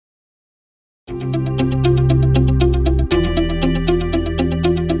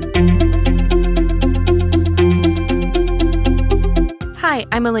Hi,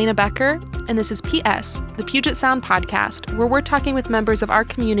 I'm Elena Becker, and this is PS, the Puget Sound podcast, where we're talking with members of our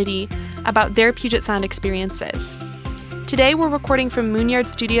community about their Puget Sound experiences. Today, we're recording from Moonyard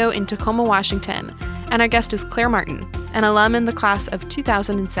Studio in Tacoma, Washington, and our guest is Claire Martin, an alum in the class of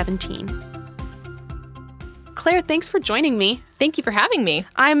 2017. Claire, thanks for joining me. Thank you for having me.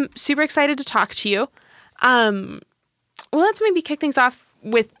 I'm super excited to talk to you. Well, let's maybe kick things off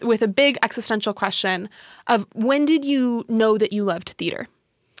with a big existential question of when did you know that you loved theater?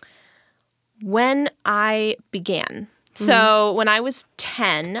 When I began. So when I was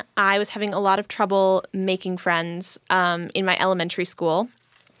 10, I was having a lot of trouble making friends in my elementary school.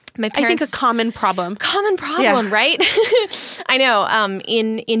 My parents, I think a common problem. Yeah. Right? I know.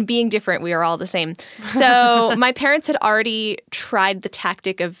 In being different, we are all the same. So my parents had already tried the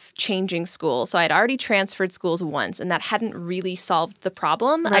tactic of changing school. So I had already transferred schools once, and that hadn't really solved the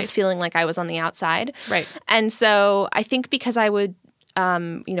problem of feeling like I was on the outside. Right. And so I think because I would,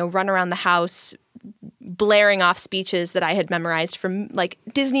 run around the house blaring off speeches that I had memorized from like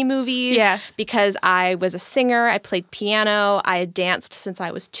Disney movies. Yeah. Because I was a singer, I played piano, I had danced since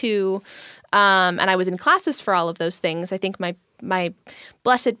I was 2, and I was in classes for all of those things. I think my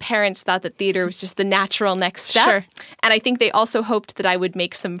blessed parents thought that theater was just the natural next step. Sure. And I think they also hoped that I would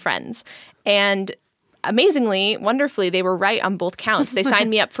make some friends. And amazingly, wonderfully, they were right on both counts. They signed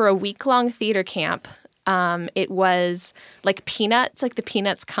me up for a week-long theater camp. It was like Peanuts, like the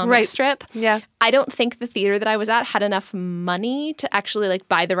Peanuts comic strip. Yeah. I don't think the theater that I was at had enough money to actually like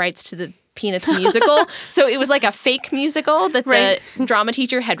buy the rights to the Peanuts musical. So it was like a fake musical that the drama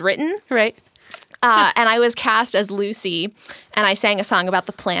teacher had written. Right. And I was cast as Lucy, and I sang a song about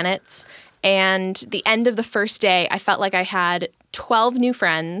the planets. And the end of the first day, I felt like I had 12 new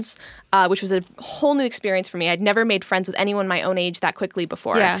friends, which was a whole new experience for me. I'd never made friends with anyone my own age that quickly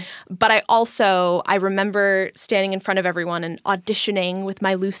before. Yeah. But I remember standing in front of everyone and auditioning with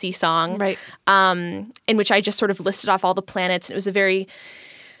my Lucy song, Right. In which I just sort of listed off all the planets. It was a very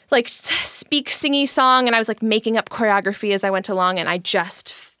like singy song, and I was like making up choreography as I went along, and I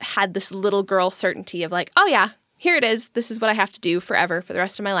just had this little girl certainty of like, oh yeah, here it is. This is what I have to do forever for the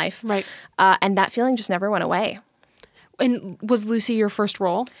rest of my life. Right. And that feeling just never went away. And was Lucy your first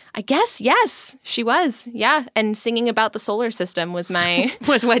role? I guess, yes, she was. Yeah. And singing about the solar system was my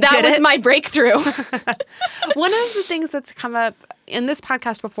was my breakthrough. One of the things that's come up in this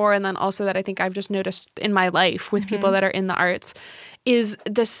podcast before, and then also that I think I've just noticed in my life with people that are in the arts, is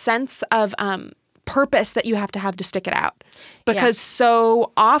the sense of purpose that you have to stick it out. Because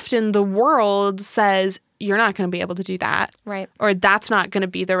so often the world says, you're not going to be able to do that. Right. Or that's not going to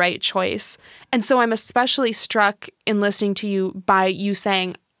be the right choice. And so I'm especially struck in listening to you by you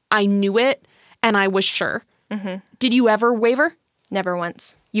saying, I knew it and I was sure. Mm-hmm. Did you ever waver? Never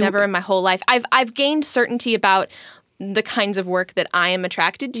once. Never in my whole life. I've gained certainty about the kinds of work that I am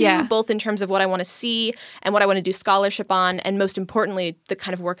attracted to, both in terms of what I want to see and what I want to do scholarship on, and most importantly, the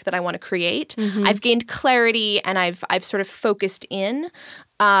kind of work that I want to create. Mm-hmm. I've gained clarity and I've sort of focused in,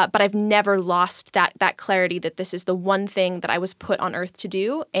 but I've never lost that clarity that this is the one thing that I was put on earth to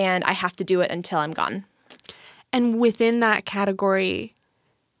do, and I have to do it until I'm gone. And within that category,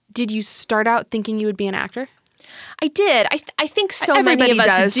 did you start out thinking you would be an actor? I did. I think so Everybody many of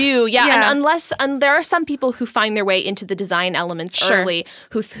us does. do. Yeah. And there are some people who find their way into the design elements early,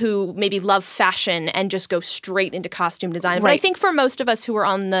 who maybe love fashion and just go straight into costume design. But I think for most of us who are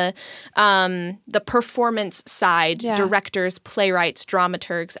on the performance side, directors, playwrights,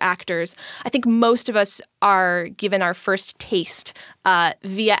 dramaturgs, actors, I think most of us are given our first taste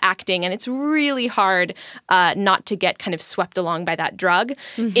via acting, and it's really hard not to get kind of swept along by that drug.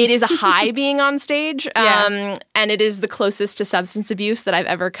 Mm-hmm. It is a high being on stage, and it is the closest to substance abuse that I've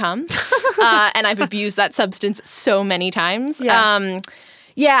ever come, and I've abused that substance so many times. So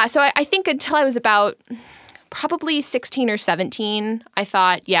I think until I was about probably 16 or 17, I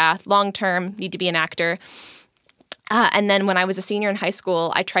thought, long term, need to be an actor. And then when I was a senior in high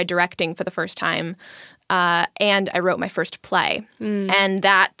school, I tried directing for the first time. And I wrote my first play. And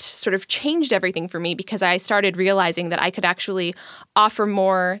that sort of changed everything for me because I started realizing that I could actually offer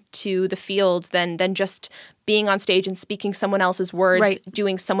more to the field than just being on stage and speaking someone else's words,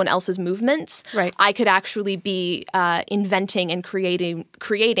 doing someone else's movements. Right. I could actually be inventing and creating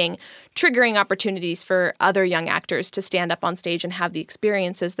triggering opportunities for other young actors to stand up on stage and have the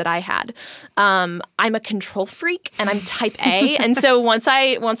experiences that I had. I'm a control freak and I'm type A. And so once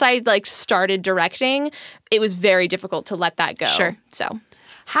I like started directing, it was very difficult to let that go. Sure. So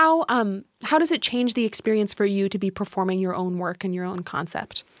how does it change the experience for you to be performing your own work and your own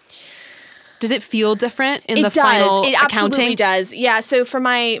concept? Does it feel different in the final accounting? It absolutely does. Yeah. So for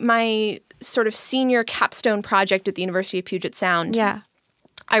my sort of senior capstone project at the University of Puget Sound,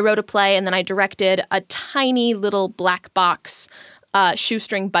 I wrote a play and then I directed a tiny little black box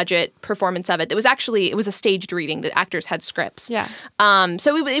shoestring budget performance of it. It was a staged reading. The actors had scripts. Yeah.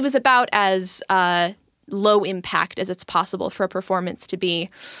 So it was about as low impact as it's possible for a performance to be.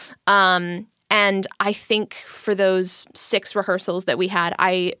 And I think for those 6 rehearsals that we had,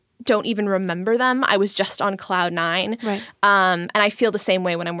 I don't even remember them. I was just on cloud 9. Right. And I feel the same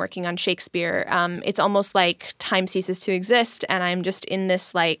way when I'm working on Shakespeare. It's almost like time ceases to exist and I'm just in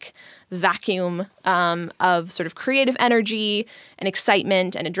this like vacuum of sort of creative energy and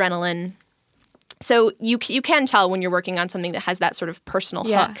excitement and adrenaline. So you can tell when you're working on something that has that sort of personal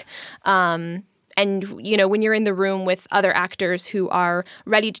hook. And, when you're in the room with other actors who are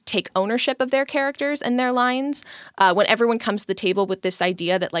ready to take ownership of their characters and their lines, when everyone comes to the table with this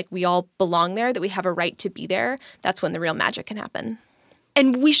idea that, like, we all belong there, that we have a right to be there, that's when the real magic can happen.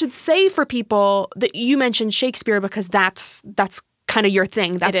 And we should say for people that you mentioned Shakespeare because that's kind of your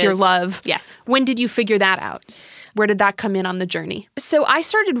thing. That's your love. Yes. When did you figure that out? Where did that come in on the journey? So I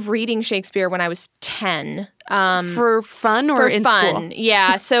started reading Shakespeare when I was 10. For fun or in school?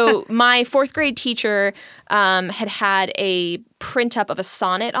 Yeah. So my 4th grade teacher had a print up of a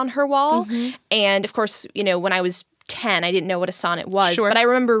sonnet on her wall. Mm-hmm. And of course, when I was 10, I didn't know what a sonnet was. Sure. But I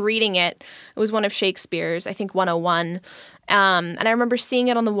remember reading it. It was one of Shakespeare's, I think 101. And I remember seeing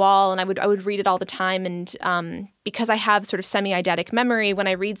it on the wall, and I would read it all the time. And because I have sort of semi-eidetic memory, when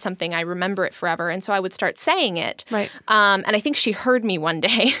I read something, I remember it forever. And so I would start saying it. Right. And I think she heard me one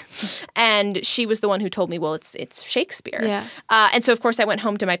day, and she was the one who told me, well, it's Shakespeare. Yeah. And so, of course, I went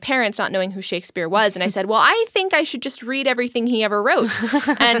home to my parents not knowing who Shakespeare was. And I said, well, I think I should just read everything he ever wrote.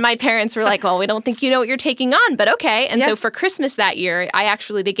 And my parents were like, well, we don't think you know what you're taking on, but okay. And so for Christmas that year,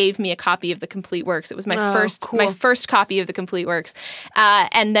 they gave me a copy of the complete works. It was my first copy of the complete works.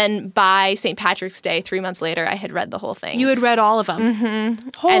 And then by St. Patrick's Day, 3 months later, I had read the whole thing. You had read all of them? Mm-hmm.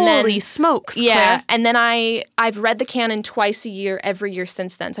 Holy smokes, Claire. Yeah. And then I've read the canon twice a year, every year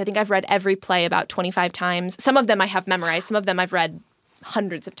since then. So I think I've read every play about 25 times. Some of them I have memorized. Some of them I've read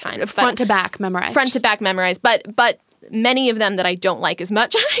hundreds of times. Front to back memorized. Front to back memorized. But many of them that I don't like as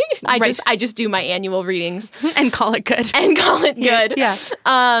much, I just do my annual readings. And call it good. Yeah.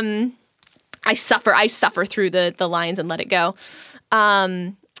 I suffer through the lines and let it go.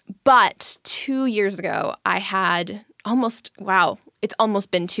 But 2 years ago, I had it's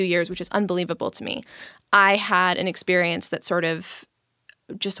almost been 2 years, which is unbelievable to me. I had an experience that sort of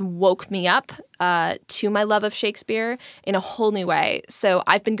just woke me up to my love of Shakespeare in a whole new way. So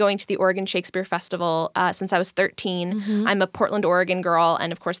I've been going to the Oregon Shakespeare Festival since I was 13. Mm-hmm. I'm a Portland, Oregon girl,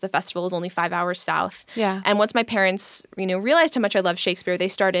 and of course the festival is only 5 hours south. Yeah. And once my parents, realized how much I love Shakespeare, they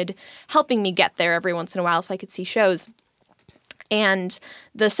started helping me get there every once in a while so I could see shows. And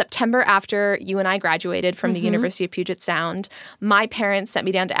the September after you and I graduated from the University of Puget Sound, my parents sent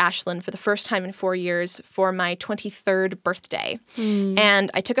me down to Ashland for the first time in 4 years for my 23rd birthday.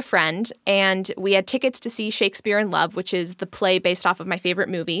 And I took a friend, and we had tickets to see Shakespeare in Love, which is the play based off of my favorite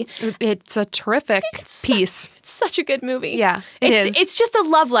movie. It's a terrific piece. It's such a good movie. Yeah, it is. It's just a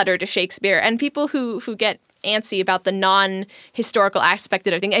love letter to Shakespeare, and people who get antsy about the non-historical aspect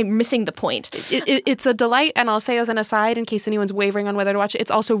of it, I think I'm missing the point. It's a delight, and I'll say as an aside, in case anyone's wavering on whether to watch it,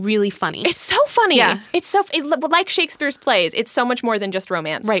 it's also really funny. It's so funny. Yeah. Like Shakespeare's plays, it's so much more than just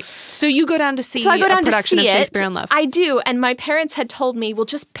romance. Right. So you go down to see a production of Shakespeare in Love. I do, and my parents had told me, well,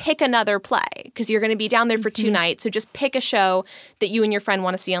 just pick another play, because you're going to be down there for 2 nights, so just pick a show that you and your friend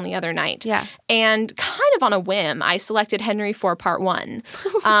want to see on the other night. Yeah. And kind of on a whim, I selected Henry IV Part 1,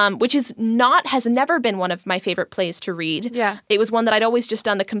 which has never been one of my favorite plays to read. Yeah. It was one that I'd always just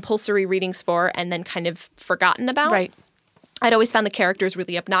done the compulsory readings for and then kind of forgotten about. Right. I'd always found the characters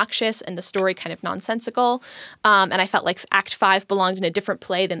really obnoxious and the story kind of nonsensical. And I felt like Act 5 belonged in a different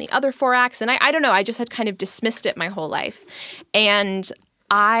play than the other 4 acts. And I don't know, I just had kind of dismissed it my whole life. And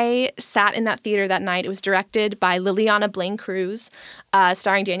I sat in that theater that night. It was directed by Liliana Blaine Cruz,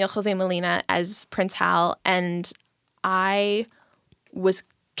 starring Daniel Jose Molina as Prince Hal. And I was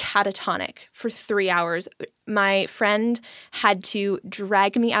catatonic for 3 hours. My friend had to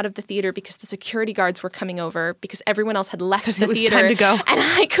drag me out of the theater because the security guards were coming over because everyone else had left the theater. Because it was time to go. And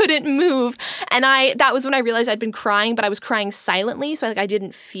I couldn't move. And that was when I realized I'd been crying, but I was crying silently, so I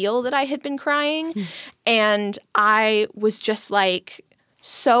didn't feel that I had been crying. And I was just like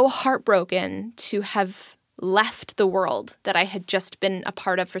so heartbroken to have left the world that I had just been a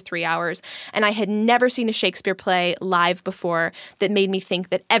part of for 3 hours. And I had never seen a Shakespeare play live before that made me think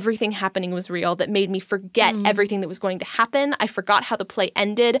that everything happening was real, that made me forget everything that was going to happen. I forgot how the play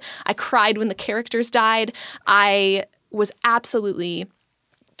ended. I cried when the characters died. I was absolutely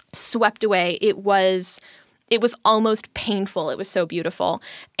swept away. It was it was almost painful. It was so beautiful.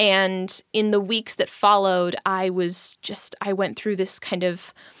 And in the weeks that followed, I went through this kind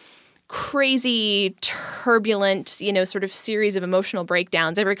of crazy, turbulent, sort of series of emotional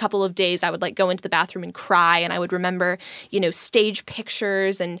breakdowns. Every couple of days, I would go into the bathroom and cry, and I would remember, stage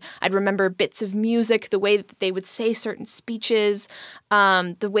pictures, and I'd remember bits of music, the way that they would say certain speeches,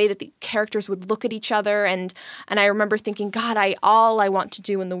 the way that the characters would look at each other, and I remember thinking, God, all I want to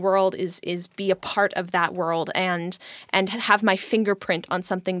do in the world is be a part of that world and have my fingerprint on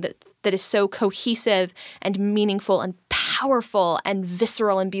something that is so cohesive and meaningful and powerful and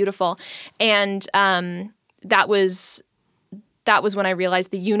visceral and beautiful. And that was when I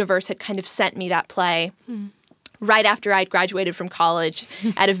realized the universe had kind of sent me that play right after I'd graduated from college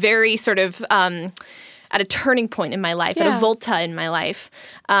at a very sort of at a turning point in my life, at a volta in my life.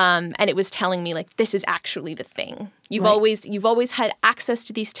 And it was telling me, this is actually the thing. You've always had access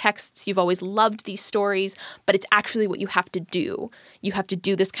to these texts. You've always loved these stories, but it's actually what you have to do. You have to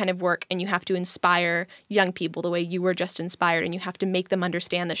do this kind of work, and you have to inspire young people the way you were just inspired, and you have to make them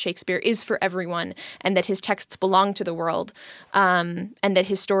understand that Shakespeare is for everyone, and that his texts belong to the world, and that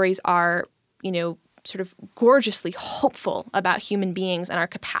his stories are, sort of gorgeously hopeful about human beings and our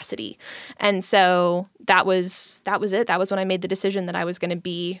capacity. And so that was it. That was when I made the decision that I was going to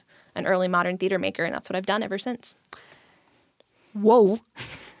be an early modern theater maker, and that's what I've done ever since. Whoa.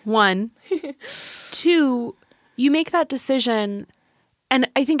 1. 2, you make that decision, and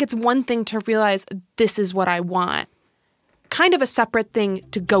I think it's one thing to realize this is what I want. Kind of a separate thing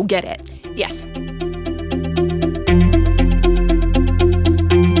to go get it. Yes.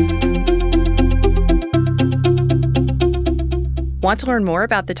 Want to learn more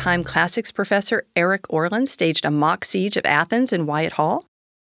about the time classics professor Eric Orland staged a mock siege of Athens in Wyatt Hall?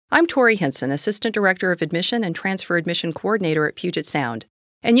 I'm Tori Hinson, Assistant Director of Admission and Transfer Admission Coordinator at Puget Sound,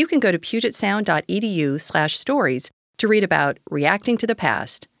 and you can go to pugetsound.edu/stories to read about Reacting to the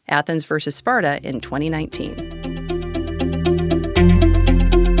Past, Athens versus Sparta in 2019.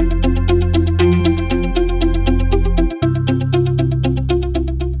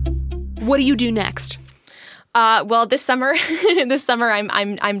 What do you do next? Well, this summer,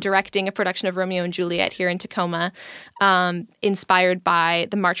 I'm directing a production of Romeo and Juliet here in Tacoma, inspired by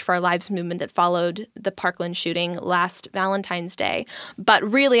the March for Our Lives movement that followed the Parkland shooting last Valentine's Day. But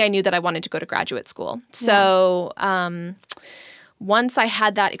really, I knew that I wanted to go to graduate school. So once I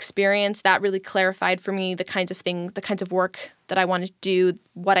had that experience, that really clarified for me the kinds of work that I wanted to do.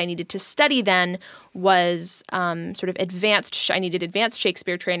 What I needed to study then was sort of I needed advanced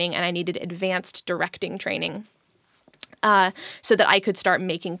Shakespeare training, and I needed advanced directing training so that I could start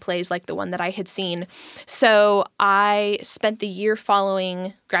making plays like the one that I had seen. So I spent the year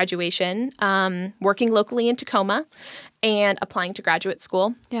following graduation working locally in Tacoma and applying to graduate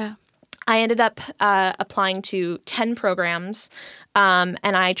school. Yeah. I ended up applying to 10 programs, and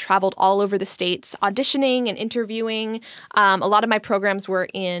I traveled all over the States auditioning and interviewing. A lot of my programs were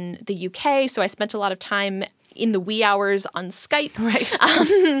in the UK, so I spent a lot of time in the wee hours on Skype. Right.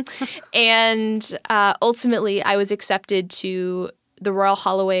 And ultimately, I was accepted to the Royal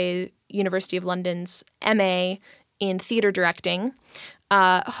Holloway University of London's MA in theater directing.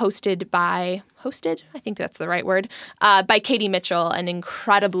 Hosted, I think that's the right word, by Katie Mitchell, an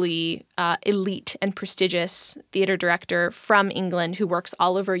incredibly elite and prestigious theater director from England who works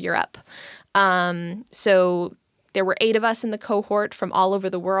all over Europe. So there were 8 of us in the cohort from all over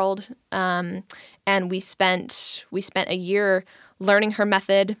the world, and we spent a year learning her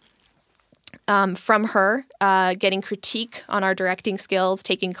method, from her, getting critique on our directing skills,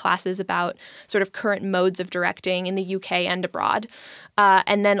 taking classes about sort of current modes of directing in the UK and abroad.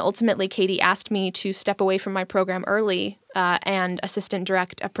 And then ultimately, Katie asked me to step away from my program early and assistant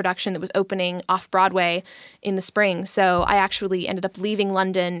direct a production that was opening off-Broadway in the spring. So I actually ended up leaving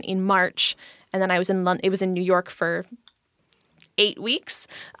London in March, and then I was it was in New York for 8 weeks,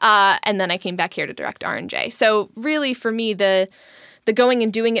 and then I came back here to direct R&J. So really, for me, the going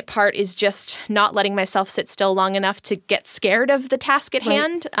and doing it part is just not letting myself sit still long enough to get scared of the task at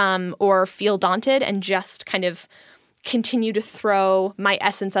hand or feel daunted, and just kind of continue to throw my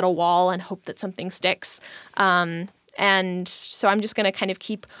essence at a wall and hope that something sticks. And so I'm just going to kind of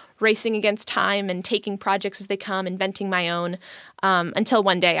keep racing against time and taking projects as they come, inventing my own, until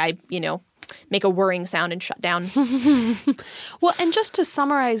one day I, make a whirring sound and shut down. Well, and just to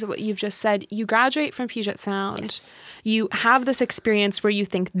summarize what you've just said, you graduate from Puget Sound. Yes. You have this experience where you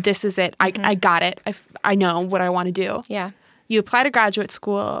think, this is it. I got it. I know what I want to do. Yeah. You apply to graduate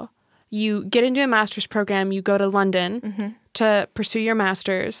school. You get into a master's program. You go to London to pursue your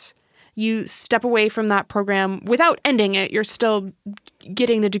master's. You step away from that program without ending it. You're still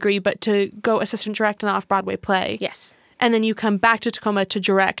getting the degree, but to go assistant direct an off-Broadway play. Yes. And then you come back to Tacoma to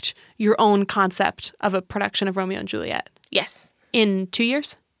direct your own concept of a production of Romeo and Juliet. Yes. In 2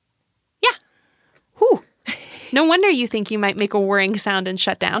 years? Yeah. Whew. No wonder you think you might make a whirring sound and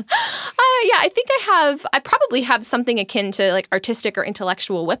shut down. Yeah, I think I probably have something akin to like artistic or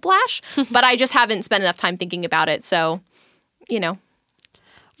intellectual whiplash, but I just haven't spent enough time thinking about it. So,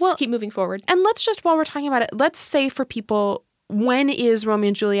 just keep moving forward. And let's just, while we're talking about it, let's say for people, when is Romeo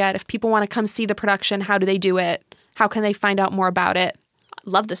and Juliet? If people want to come see the production, how do they do it? How can they find out more about it?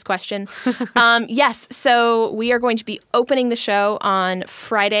 Love this question. Yes, so we are going to be opening the show on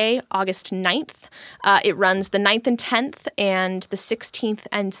Friday, August 9th. It runs the 9th and 10th and the 16th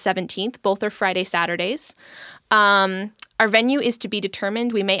and 17th. Both are Friday, Saturdays. Our venue is to be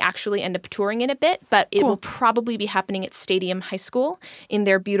determined. We may actually end up touring it a bit, but it will probably be happening at Stadium High School in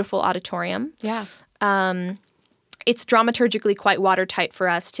their beautiful auditorium. Yeah. It's dramaturgically quite watertight for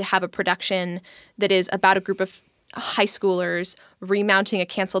us to have a production that is about a group of high schoolers remounting a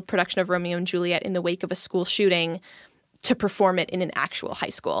canceled production of Romeo and Juliet in the wake of a school shooting to perform it in an actual high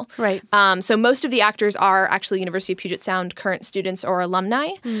school. Right. So most of the actors are actually University of Puget Sound current students or alumni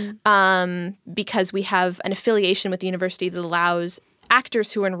because we have an affiliation with the university that allows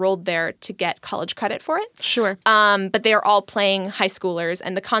actors who are enrolled there to get college credit for it. Sure. But they are all playing high schoolers.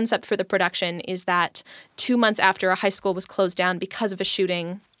 And the concept for the production is that 2 months after a high school was closed down because of a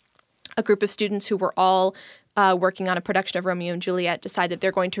shooting, a group of students who were all working on a production of Romeo and Juliet decide that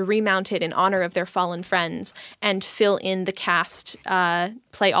they're going to remount it in honor of their fallen friends and fill in the cast,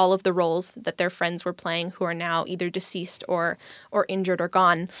 play all of the roles that their friends were playing who are now either deceased or injured or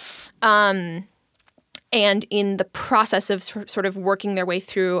gone. And in the process of sort of working their way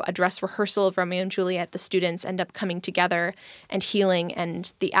through a dress rehearsal of Romeo and Juliet, the students end up coming together and healing,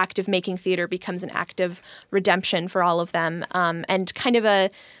 and the act of making theater becomes an act of redemption for all of them, and kind of a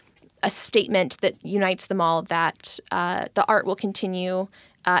statement that unites them all that the art will continue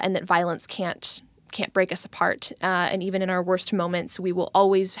and that violence can't break us apart. And even in our worst moments, we will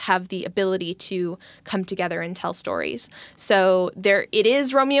always have the ability to come together and tell stories. So it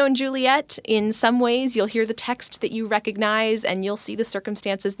is Romeo and Juliet. In some ways, you'll hear the text that you recognize, and you'll see the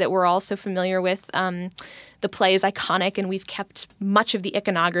circumstances that we're all so familiar with. The play is iconic, and we've kept much of the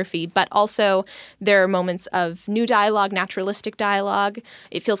iconography, but also there are moments of new dialogue, naturalistic dialogue.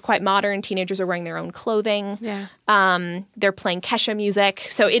 It feels quite modern. Teenagers are wearing their own clothing. Yeah. They're playing Kesha music.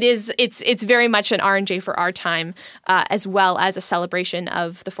 So it's very much an R&J for our time, as well as a celebration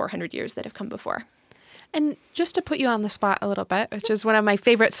of the 400 years that have come before. And just to put you on the spot a little bit, which is one of my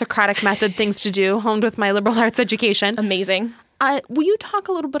favorite Socratic method things to do, honed with my liberal arts education. Amazing. Will you talk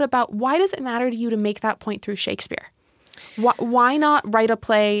a little bit about why does it matter to you to make that point through Shakespeare? Why not write a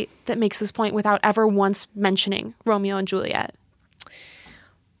play that makes this point without ever once mentioning Romeo and Juliet?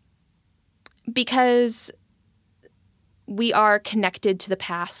 Because we are connected to the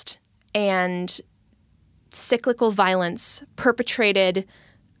past, and cyclical violence perpetrated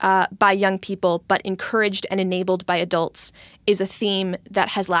by young people but encouraged and enabled by adults is a theme that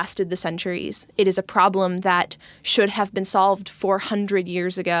has lasted the centuries. It is a problem that should have been solved 400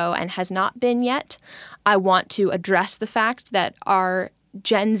 years ago and has not been yet. I want to address the fact that our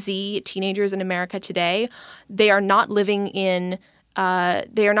Gen Z teenagers in America today, they are not living in a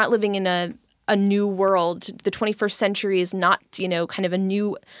new world. The 21st century is not, kind of a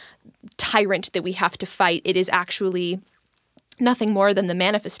new tyrant that we have to fight. It is actually nothing more than the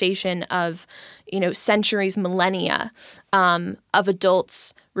manifestation of, centuries, millennia of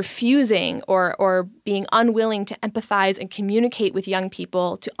adults refusing or being unwilling to empathize and communicate with young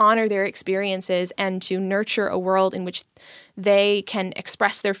people, to honor their experiences and to nurture a world in which they can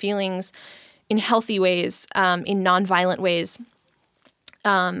express their feelings in healthy ways, in nonviolent ways.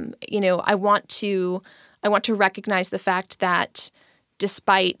 I want to recognize the fact that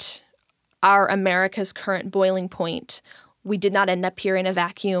despite our America's current boiling point, we did not end up here in a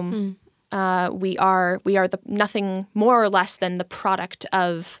vacuum. We are nothing more or less than the product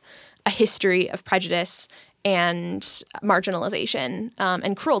of a history of prejudice and marginalization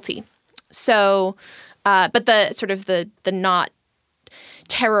and cruelty. So, but the sort of the not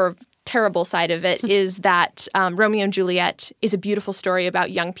terrible side of it is that Romeo and Juliet is a beautiful story about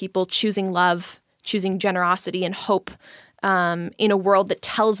young people choosing love, choosing generosity and hope, in a world that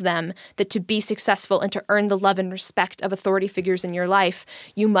tells them that to be successful and to earn the love and respect of authority figures in your life,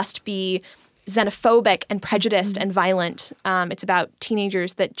 you must be xenophobic and prejudiced and violent. It's about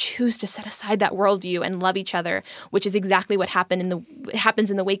teenagers that choose to set aside that worldview and love each other, which is exactly what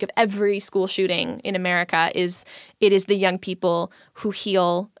happens in the wake of every school shooting in America. It is the young people who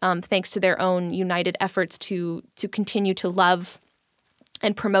heal thanks to their own united efforts to continue to love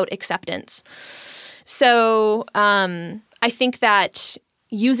and promote acceptance. So I think that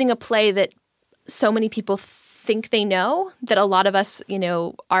using a play that so many people think they know, that a lot of us,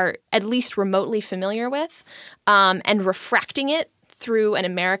 are at least remotely familiar with, and refracting it through an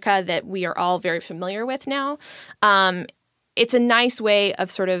America that we are all very familiar with now, it's a nice way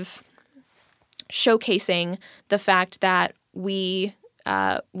of sort of showcasing the fact that we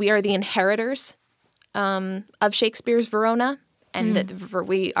are the inheritors of Shakespeare's Verona, and that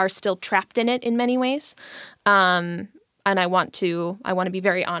we are still trapped in it in many ways. And I want to be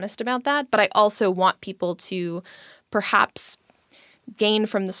very honest about that, but I also want people to perhaps gain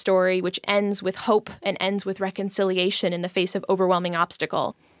from the story, which ends with hope and ends with reconciliation in the face of overwhelming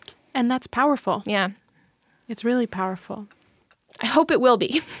obstacle. And that's powerful. Yeah. It's really powerful. I hope it will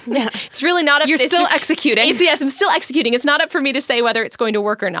be. Yeah. It's really not up. You're still executing. Yes, I'm still executing. It's not up for me to say whether it's going to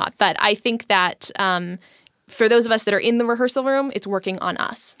work or not. But I think that for those of us that are in the rehearsal room, it's working on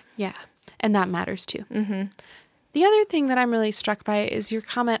us. Yeah. And that matters too. Mm-hmm. The other thing that I'm really struck by is your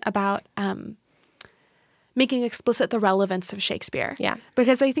comment about making explicit the relevance of Shakespeare. Yeah.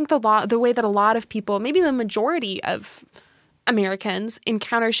 Because I think the way that a lot of people, maybe the majority of Americans,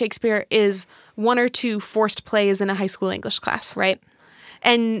 encounter Shakespeare is one or two forced plays in a high school English class. Right.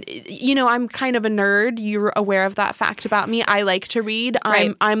 And, I'm kind of a nerd. You're aware of that fact about me. I like to read.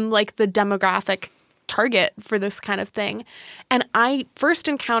 Right. I'm like the demographic target for this kind of thing. And I first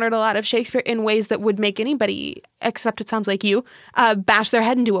encountered a lot of Shakespeare in ways that would make anybody, except it sounds like you, bash their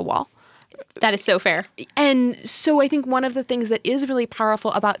head into a wall. That is so fair. And so I think one of the things that is really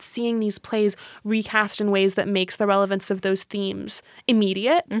powerful about seeing these plays recast in ways that makes the relevance of those themes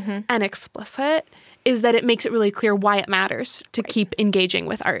immediate and explicit is that it makes it really clear why it matters to keep engaging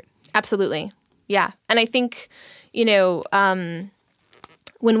with art. Absolutely. Yeah. And I think,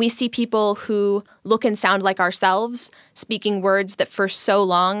 when we see people who look and sound like ourselves speaking words that for so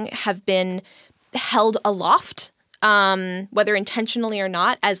long have been held aloft, whether intentionally or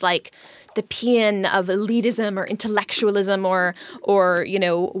not, as like the paean of elitism or intellectualism or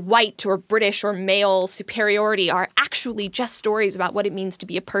white or British or male superiority, are actually just stories about what it means to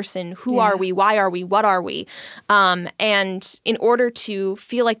be a person. Who are we? Why are we? What are we? And in order to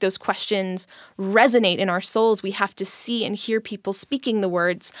feel like those questions resonate in our souls, we have to see and hear people speaking the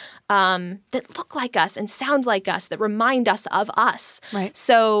words that look like us and sound like us, that remind us of us. Right.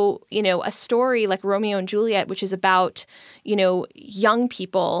 So, a story like Romeo and Juliet, which is about, young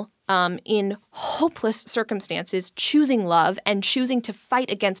people in hopeless circumstances, choosing love and choosing to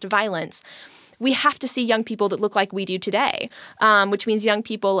fight against violence. We have to see young people that look like we do today, which means young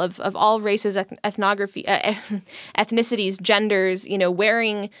people of all races, ethnicities, genders,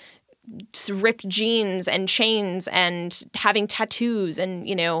 wearing ripped jeans and chains and having tattoos and,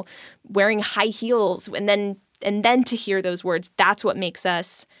 wearing high heels. And then to hear those words, that's what makes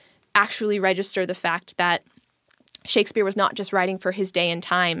us actually register the fact that Shakespeare was not just writing for his day and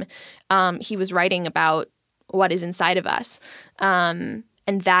time. He was writing about what is inside of us. And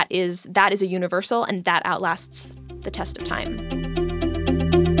that is a universal, and that outlasts the test of time.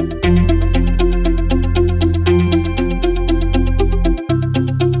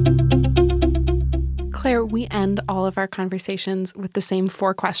 Claire, we end all of our conversations with the same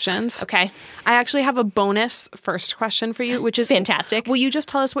 4 questions. Okay. I actually have a bonus first question for you, which is fantastic. Will you just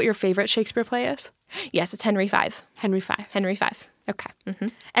tell us what your favorite Shakespeare play is? Yes, it's Henry V. Henry V. Henry V. Okay. Mm-hmm.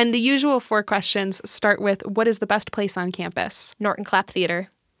 And the usual 4 questions start with, what is the best place on campus? Norton Clap Theater.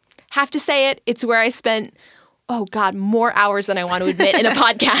 Have to say it. It's where I spent, more hours than I want to admit in a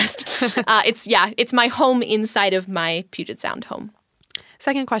podcast. It's my home inside of my Puget Sound home.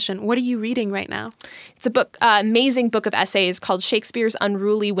 Second question, what are you reading right now? It's a book, amazing book of essays called Shakespeare's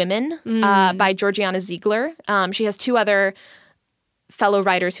Unruly Women by Georgiana Ziegler. She has 2 other fellow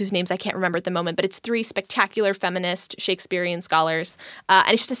writers whose names I can't remember at the moment, but it's 3 spectacular feminist Shakespearean scholars.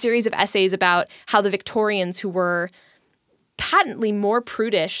 And it's just a series of essays about how the Victorians, who were patently more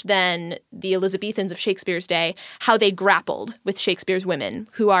prudish than the Elizabethans of Shakespeare's day, how they grappled with Shakespeare's women,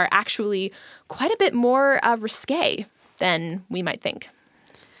 who are actually quite a bit more risque than we might think.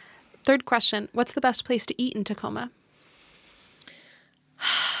 Third question, what's the best place to eat in Tacoma?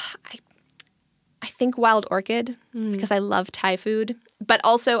 I think Wild Orchid, because I love Thai food. But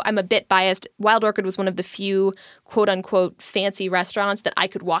also, I'm a bit biased. Wild Orchid was one of the few quote-unquote fancy restaurants that I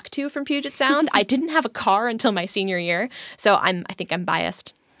could walk to from Puget Sound. I didn't have a car until my senior year, so I think I'm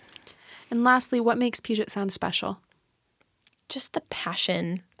biased. And lastly, what makes Puget Sound special? Just the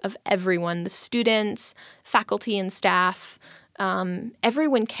passion of everyone, the students, faculty and staff,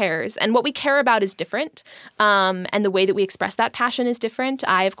 everyone cares. And what we care about is different. And the way that we express that passion is different.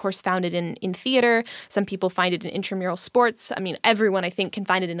 I, of course, found it in theater. Some people find it in intramural sports. I mean, everyone, I think, can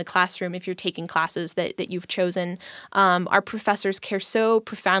find it in the classroom if you're taking classes that you've chosen. Our professors care so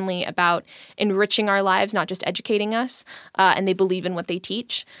profoundly about enriching our lives, not just educating us, and they believe in what they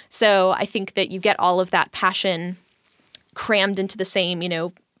teach. So I think that you get all of that passion crammed into the same,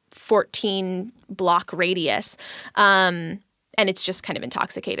 14 block radius. And it's just kind of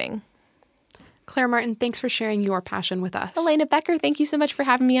intoxicating. Claire Martin, thanks for sharing your passion with us. Elena Becker, thank you so much for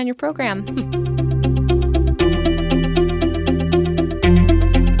having me on your program.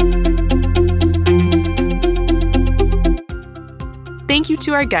 Thank you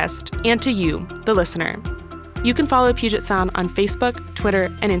to our guest and to you, the listener. You can follow Puget Sound on Facebook, Twitter,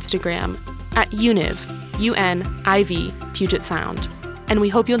 and Instagram at UNIV, UNIV, Puget Sound. And we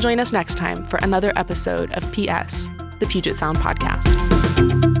hope you'll join us next time for another episode of PS, the Puget Sound Podcast.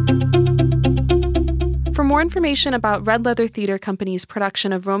 For more information about Red Leather Theater Company's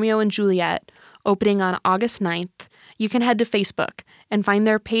production of Romeo and Juliet, opening on August 9th, you can head to Facebook and find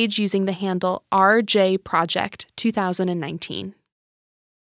their page using the handle RJ Project 2019.